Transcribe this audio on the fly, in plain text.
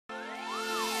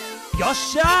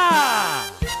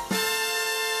Yosha!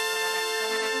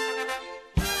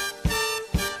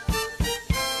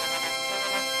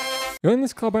 Yo, in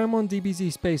this club, I'm on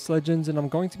DBZ Space Legends, and I'm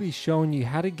going to be showing you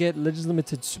how to get Legends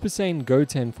Limited Super Saiyan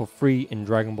Goten for free in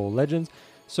Dragon Ball Legends.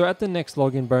 So at the next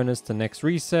login bonus to next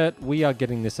reset, we are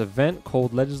getting this event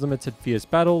called Legends Limited Fierce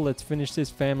Battle. Let's finish this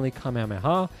family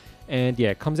Kamehameha. And yeah,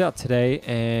 it comes out today.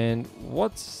 And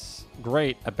what's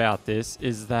great about this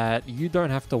is that you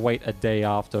don't have to wait a day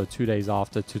after or 2 days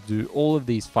after to do all of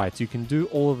these fights. You can do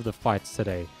all of the fights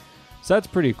today. So that's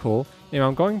pretty cool. Now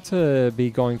I'm going to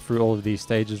be going through all of these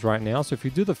stages right now. So if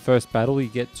you do the first battle, you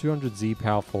get 200 Z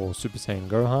power for Super Saiyan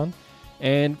Gohan.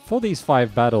 And for these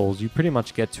 5 battles, you pretty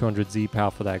much get 200 Z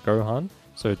power for that Gohan.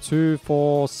 So 2,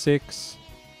 4, 6,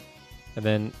 and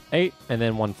then 8, and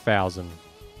then 1000.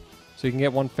 So you can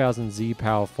get 1000 Z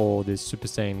power for this Super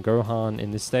Saiyan Gohan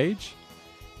in this stage.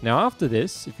 Now after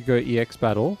this, if you go EX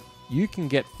battle, you can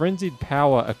get Frenzied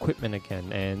Power equipment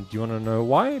again. And do you want to know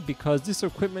why? Because this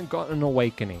equipment got an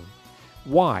awakening.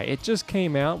 Why? It just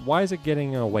came out. Why is it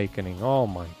getting an awakening? Oh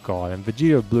my god. And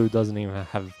Vegeta Blue doesn't even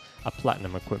have a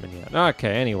platinum equipment yet.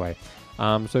 Okay, anyway.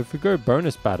 So if we go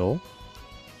bonus battle,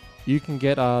 you can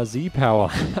get Z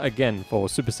power again for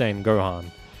Super Saiyan Gohan.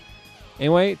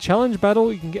 Anyway, challenge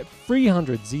battle, you can get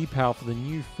 300 Z power for the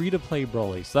new free-to-play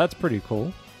Broly. So that's pretty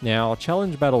cool. Now,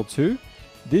 challenge battle 2.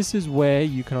 This is where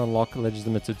you can unlock Legends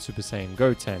Limited Super Saiyan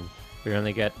Goten. We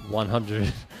only get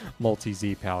 100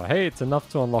 multi-Z power. Hey, it's enough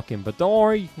to unlock him, but don't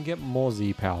worry, you can get more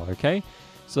Z power, okay?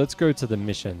 So let's go to the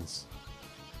missions.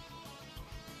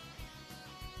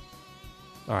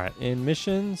 Alright, in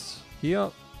missions, here.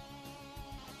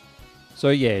 So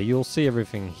yeah, you'll see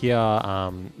everything here.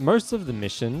 Most of the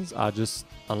missions are just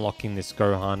unlocking this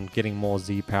Gohan, getting more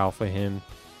Z power for him.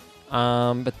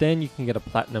 But then you can get a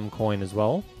platinum coin as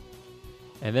well.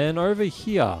 And then over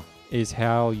here is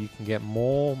how you can get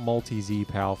more multi-Z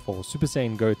power for Super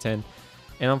Saiyan Goten.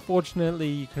 And unfortunately,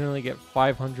 you can only get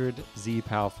 500 Z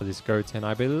power for this Goten.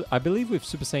 I believe with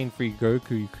Super Saiyan 3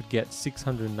 Goku, you could get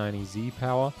 690 Z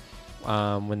power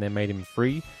when they made him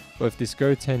free. But with this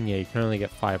Goten, yeah, you can only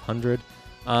get 500.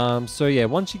 So yeah,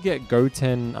 once you get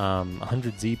Goten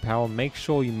 100 Z power, make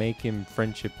sure you make him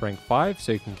Friendship rank 5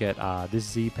 so you can get this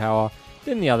Z power.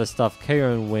 Then the other stuff,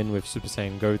 KO and win with Super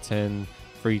Saiyan Goten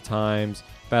 3 times,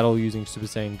 battle using Super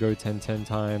Saiyan Goten 10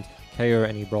 times, KO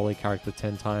any Broly character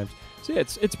 10 times. So yeah,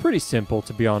 it's pretty simple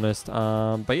to be honest.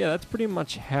 But yeah, that's pretty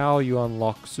much how you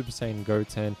unlock Super Saiyan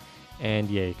Goten. And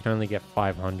yeah, you can only get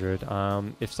 500.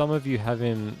 If some of you have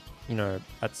him, you know,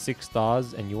 at 6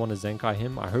 stars and you want to zenkai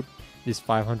him, I hope this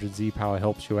 500 Z power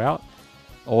helps you out.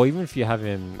 Or even if you have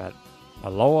him at a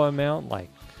lower amount, like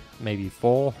maybe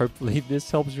 4, hopefully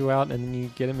this helps you out and then you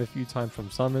get him a few times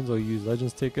from summons or use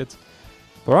Legends tickets.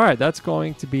 But alright, that's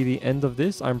going to be the end of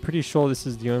this. I'm pretty sure this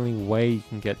is the only way you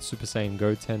can get Super Saiyan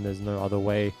Goten. There's no other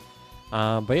way.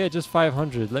 But yeah, just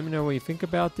 500. Let me know what you think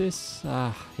about this.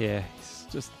 Yeah, it's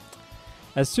just...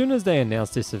 As soon as they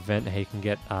announced this event, hey, you can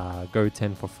get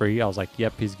Goten for free, I was like,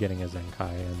 yep, he's getting a zenkai.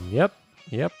 And yep.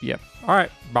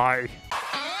 Alright, bye.